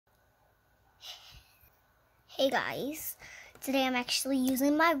Hey guys, today I'm actually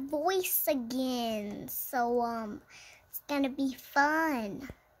using my voice again, so it's gonna be fun.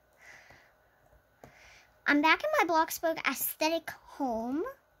 I'm back in my Bloxburg aesthetic home.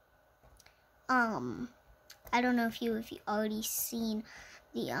 I don't know if you already seen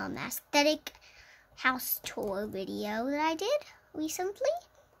the aesthetic house tour video that I did recently.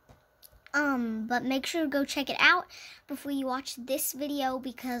 But make sure to go check it out before you watch this video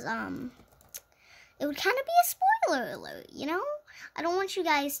because it would kind of be a spoiler alert, you know? I don't want you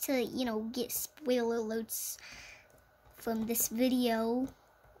guys to, get spoiler alerts from this video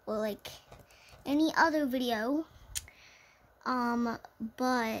or like any other video.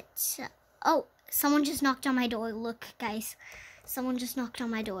 But oh, someone just knocked on my door. Look, guys. Someone just knocked on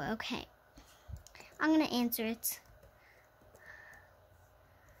my door. Okay. I'm going to answer it.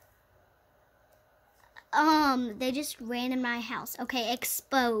 They just ran in my house. Okay,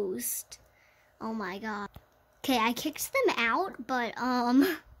 exposed. Oh my god. Okay, I kicked them out, but,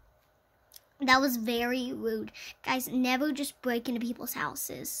 that was very rude. Guys, never just break into people's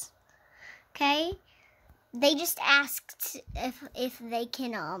houses. Okay? They just asked if they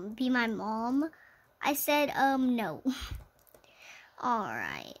can, be my mom. I said, no.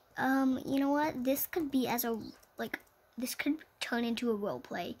 Alright. You know what? This could be this could turn into a role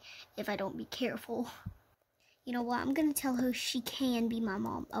play if I don't be careful. You know what? I'm gonna tell her she can be my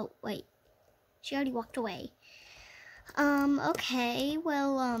mom. Oh, wait. She already walked away. Okay,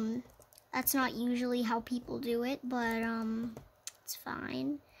 well, that's not usually how people do it, but, it's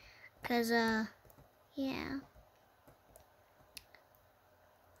fine. 'Cause, yeah.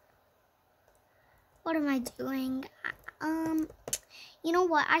 What am I doing? You know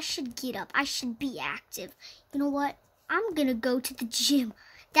what? I should get up. I should be active. You know what? I'm gonna go to the gym.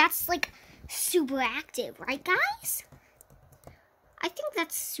 That's, like, super active, right, guys? I think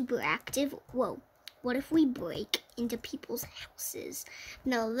that's super active. Whoa, what if we break into people's houses?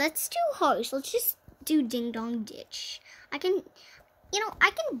 No, let's do harsh. Let's just do ding dong ditch. I can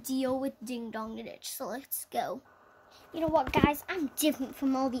deal with ding dong ditch, so let's go. You know what, guys? I'm different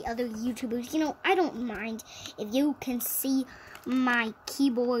from all the other YouTubers. I don't mind if you can see my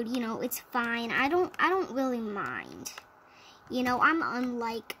keyboard, it's fine. I don't really mind. I'm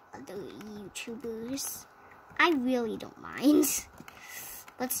unlike other YouTubers. I really don't mind.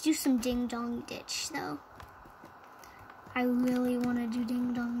 Let's do some ding dong ditch though. I really want to do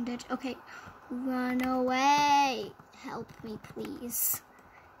ding dong ditch. Okay, run away. Help me, please.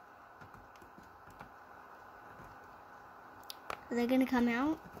 Are they gonna come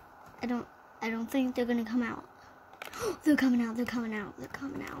out? I don't think they're gonna come out. They're coming out. They're coming out. They're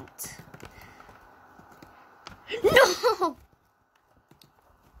coming out. No!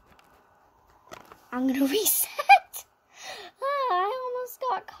 I'm gonna reset. I almost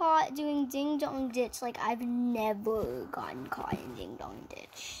got caught doing ding dong ditch. Like, I've never gotten caught in ding dong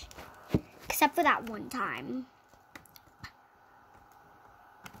ditch, except for that one time.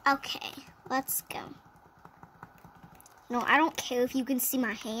 Okay, let's go. I don't care if you can see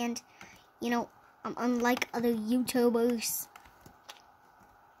my hand. I'm unlike other YouTubers.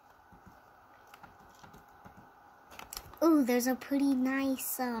 Ooh, there's a pretty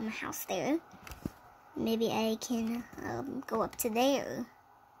nice house there. Maybe I can go up to there.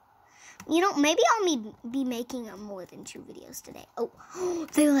 Maybe I'll be making more than 2 videos today. Oh,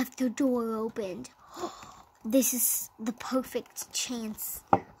 they left their door opened. This is the perfect chance.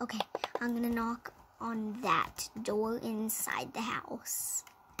 Okay, I'm gonna knock on that door inside the house.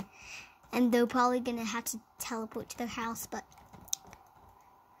 And they're probably gonna have to teleport to their house, but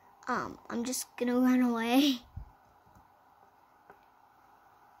I'm just gonna run away.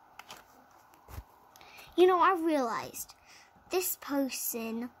 I realized this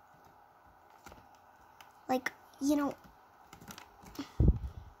person, I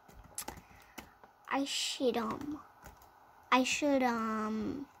should,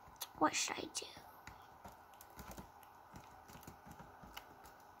 what should I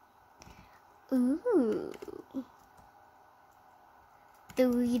do? Ooh. They're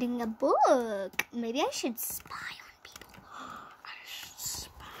reading a book. Maybe I should spy on people. I should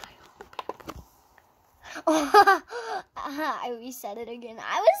spy on people. Oh, I reset it again.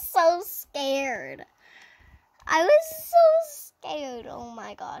 I was so scared. Oh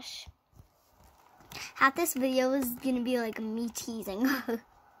my gosh. Half this video is gonna be like me teasing her.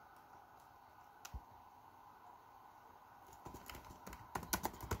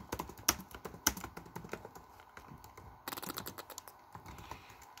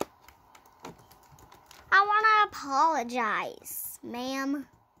 I want to apologize, ma'am.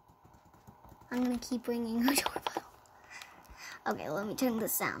 I'm going to keep ringing her doorbell. Okay, let me turn the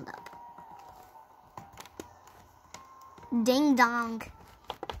sound up. Ding dong.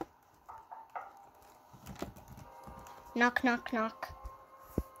 Knock, knock, knock.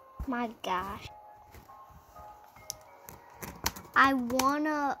 My gosh. I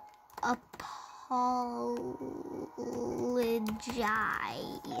wanna apologize.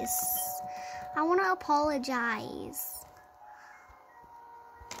 I wanna apologize.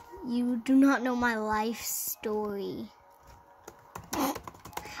 You do not know my life story.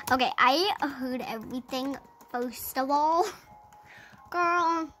 Okay, I heard everything first of all.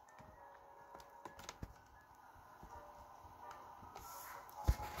 Girl.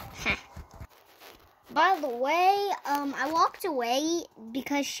 By the way, I walked away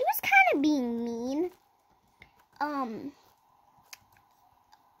because she was kind of being mean.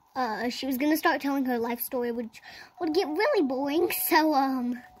 She was gonna start telling her life story, which would get really boring. So,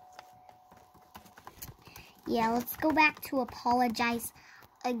 yeah, let's go back to apologize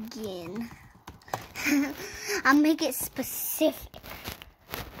again. I'll make it specific.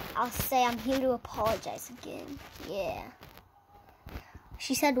 I'll say I'm here to apologize again. Yeah.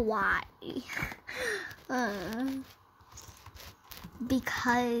 She said why?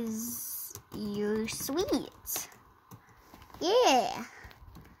 Because you're sweet. Yeah.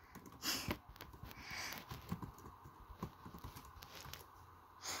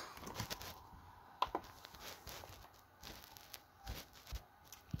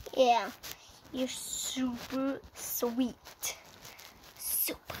 Yeah. You're super sweet.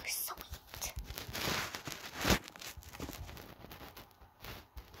 Super sweet.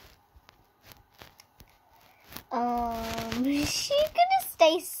 Is she gonna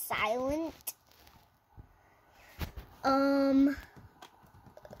stay silent?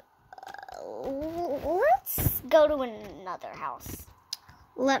 Let's go to another house.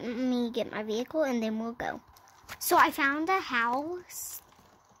 Let me get my vehicle and then we'll go. So I found a house,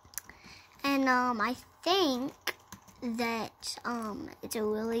 and I think that it's a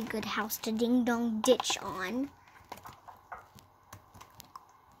really good house to ding dong ditch on.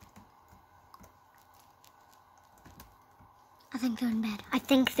 I think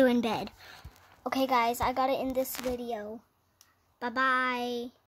they're in bed. Okay, guys, I gotta end this video. Bye-bye.